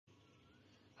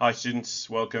Hi students,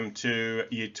 welcome to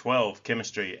Year 12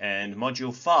 Chemistry and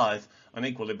Module 5 on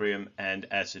equilibrium and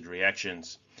acid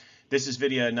reactions. This is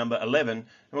video number 11 and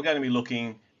we're going to be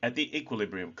looking at the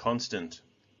equilibrium constant.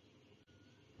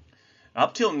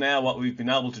 Up till now what we've been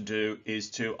able to do is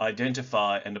to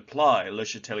identify and apply Le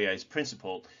Chatelier's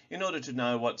principle in order to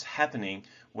know what's happening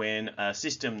when a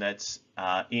system that's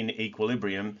in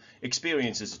equilibrium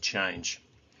experiences a change.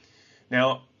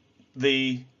 Now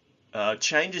the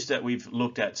changes that we've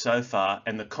looked at so far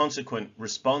and the consequent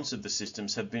response of the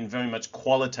systems have been very much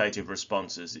qualitative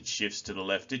responses. It shifts to the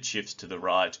left, it shifts to the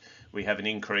right. We have an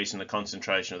increase in the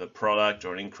concentration of the product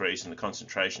or an increase in the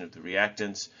concentration of the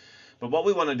reactants. But what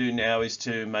we want to do now is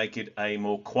to make it a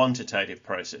more quantitative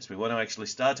process. We want to actually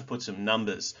start to put some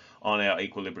numbers on our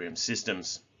equilibrium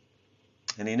systems.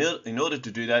 And in order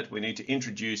to do that, we need to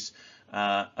introduce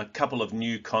a couple of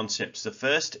new concepts. The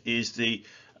first is the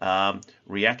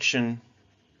reaction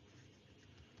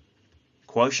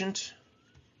quotient,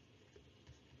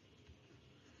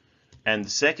 and the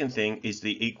second thing is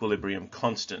the equilibrium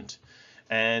constant.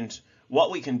 And what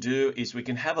we can do is we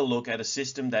can have a look at a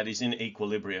system that is in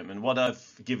equilibrium, and what I've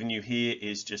given you here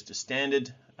is just a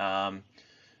standard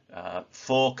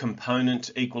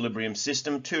 4-component equilibrium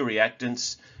system, 2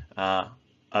 reactants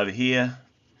over here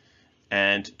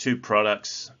and 2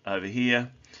 products over here,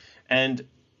 and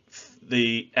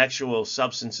the actual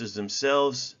substances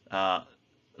themselves are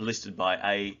listed by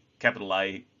A, capital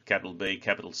B,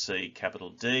 capital C, capital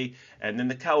D, and then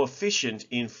the coefficient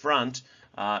in front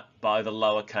by the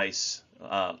lowercase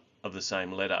of the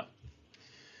same letter.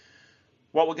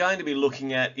 What we're going to be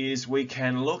looking at is we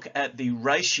can look at the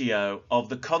ratio of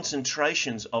the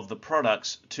concentrations of the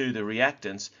products to the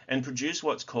reactants and produce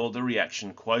what's called the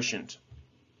reaction quotient.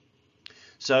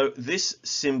 So this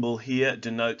symbol here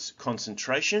denotes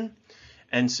concentration,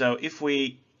 and so if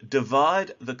we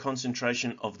divide the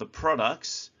concentration of the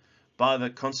products by the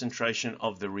concentration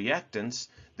of the reactants,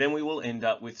 then we will end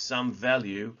up with some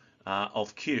value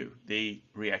of Q, the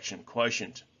reaction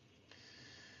quotient.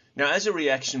 Now as a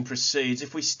reaction proceeds,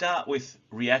 if we start with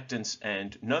reactants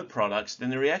and no products,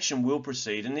 then the reaction will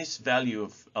proceed and this value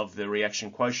of the reaction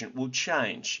quotient will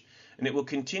change, and it will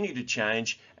continue to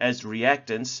change as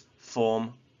reactants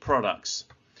form products.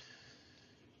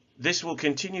 This will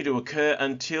continue to occur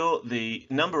until the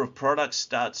number of products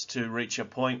starts to reach a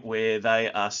point where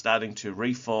they are starting to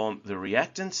reform the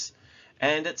reactants,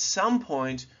 and at some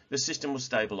point the system will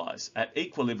stabilize. At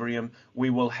equilibrium we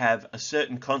will have a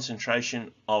certain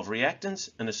concentration of reactants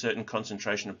and a certain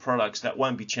concentration of products that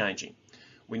won't be changing.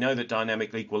 We know that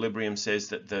dynamic equilibrium says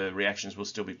that the reactions will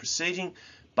still be proceeding,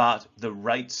 but the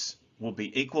rates will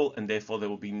be equal and therefore there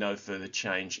will be no further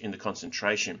change in the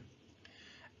concentration.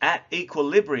 At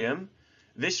equilibrium,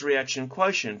 this reaction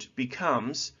quotient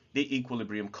becomes the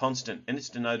equilibrium constant, and it's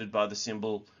denoted by the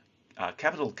symbol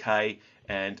capital K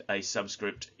and a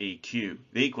subscript EQ,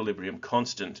 the equilibrium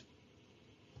constant.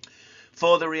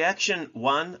 For the reaction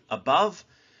 1 above,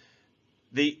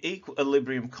 the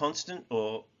equilibrium constant,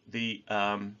 or the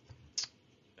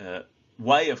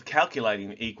way of calculating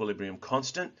the equilibrium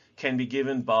constant, can be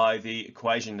given by the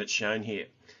equation that's shown here.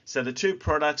 So the 2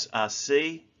 products are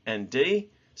C and D,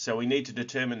 so we need to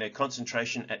determine their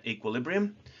concentration at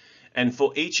equilibrium, and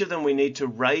for each of them we need to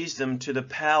raise them to the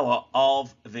power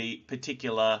of the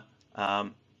particular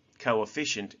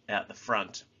coefficient out the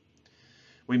front.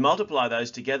 We multiply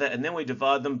those together and then we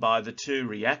divide them by the 2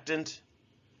 reactant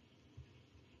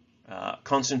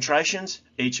concentrations,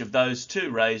 each of those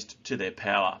 2 raised to their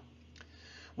power.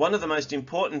 One of the most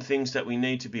important things that we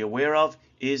need to be aware of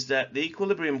is that the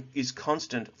equilibrium is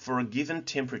constant for a given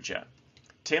temperature.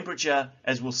 Temperature,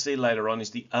 as we'll see later on,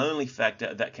 is the only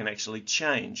factor that can actually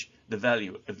change the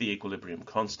value of the equilibrium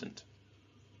constant.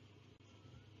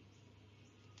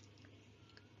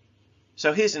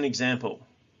 So here's an example.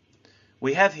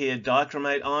 We have here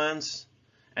dichromate ions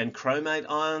and chromate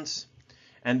ions,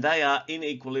 and they are in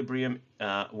equilibrium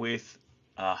with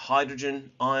hydrogen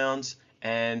ions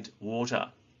and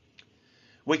water.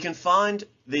 We can find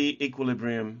the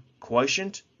equilibrium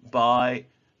quotient by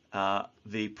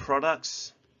the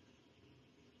products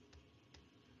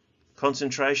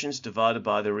concentrations divided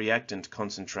by the reactant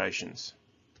concentrations.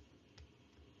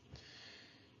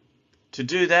 To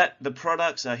do that, the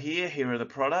products are here. Here are the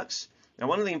products. Now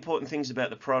one of the important things about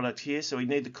the product here, so we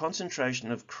need the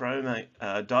concentration of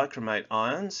dichromate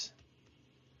ions.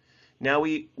 Now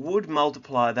we would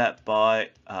multiply that by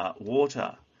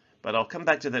water, but I'll come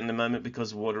back to that in a moment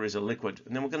because water is a liquid.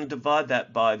 And then we're going to divide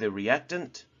that by the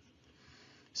reactant.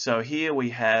 So here we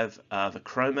have the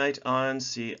chromate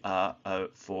ions,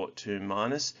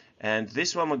 CrO42-, and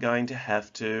this one we're going to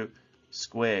have to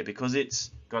square because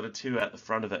it's got a 2 out the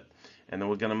front of it. And then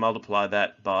we're going to multiply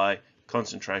that by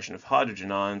concentration of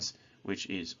hydrogen ions, which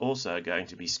is also going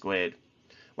to be squared.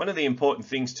 One of the important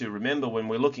things to remember when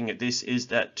we're looking at this is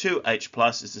that 2H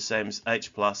plus is the same as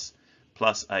H plus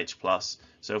plus H plus.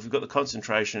 So if we've got the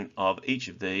concentration of each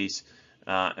of these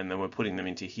and then we're putting them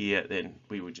into here, then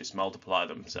we would just multiply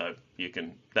them. So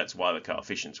that's why the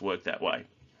coefficients work that way.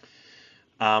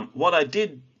 What I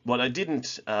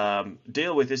didn't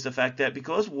deal with is the fact that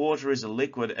because water is a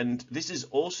liquid, and this is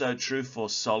also true for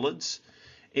solids,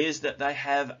 is that they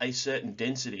have a certain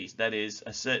density, that is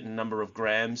a certain number of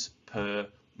grams per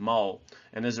mole,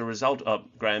 and as a result of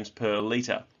grams per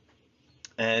litre.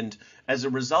 And as a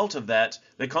result of that,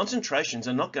 the concentrations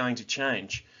are not going to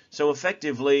change. So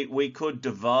effectively, we could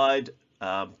divide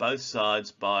both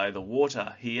sides by the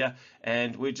water here,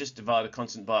 and we just divide a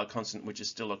constant by a constant, which is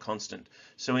still a constant.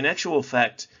 So in actual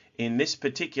fact, in this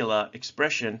particular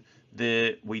expression,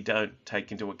 we don't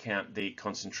take into account the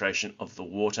concentration of the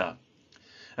water.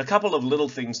 A couple of little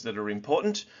things that are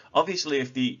important. Obviously,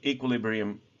 if the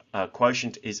equilibrium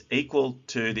quotient is equal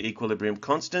to the equilibrium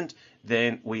constant,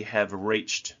 then we have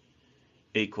reached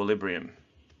equilibrium.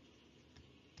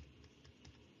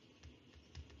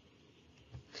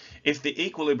 If the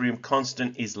equilibrium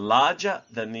constant is larger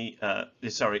than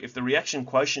if the reaction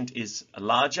quotient is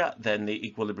larger than the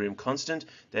equilibrium constant,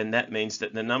 then that means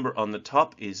that the number on the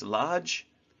top is large.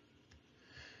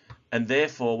 And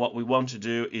therefore, what we want to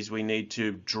do is we need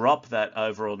to drop that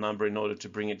overall number in order to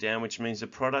bring it down, which means the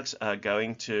products are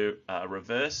going to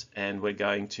reverse, and we're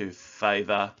going to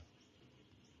favour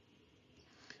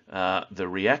the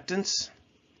reactants.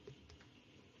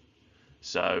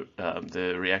 So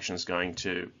the reaction is going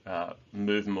to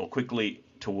move more quickly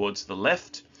towards the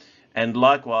left. And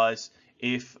likewise,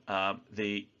 if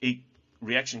the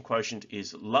reaction quotient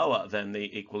is lower than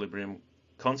the equilibrium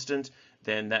constant,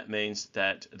 then that means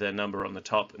that the number on the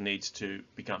top needs to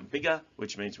become bigger,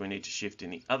 which means we need to shift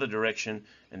in the other direction,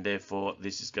 and therefore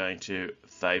this is going to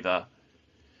favour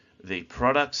the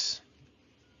products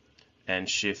and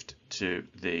shift to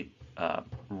the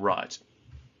right.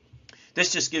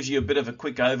 This just gives you a bit of a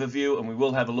quick overview, and we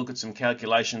will have a look at some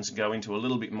calculations and go into a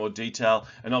little bit more detail,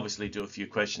 and obviously do a few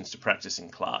questions to practice in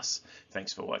class.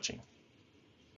 Thanks for watching.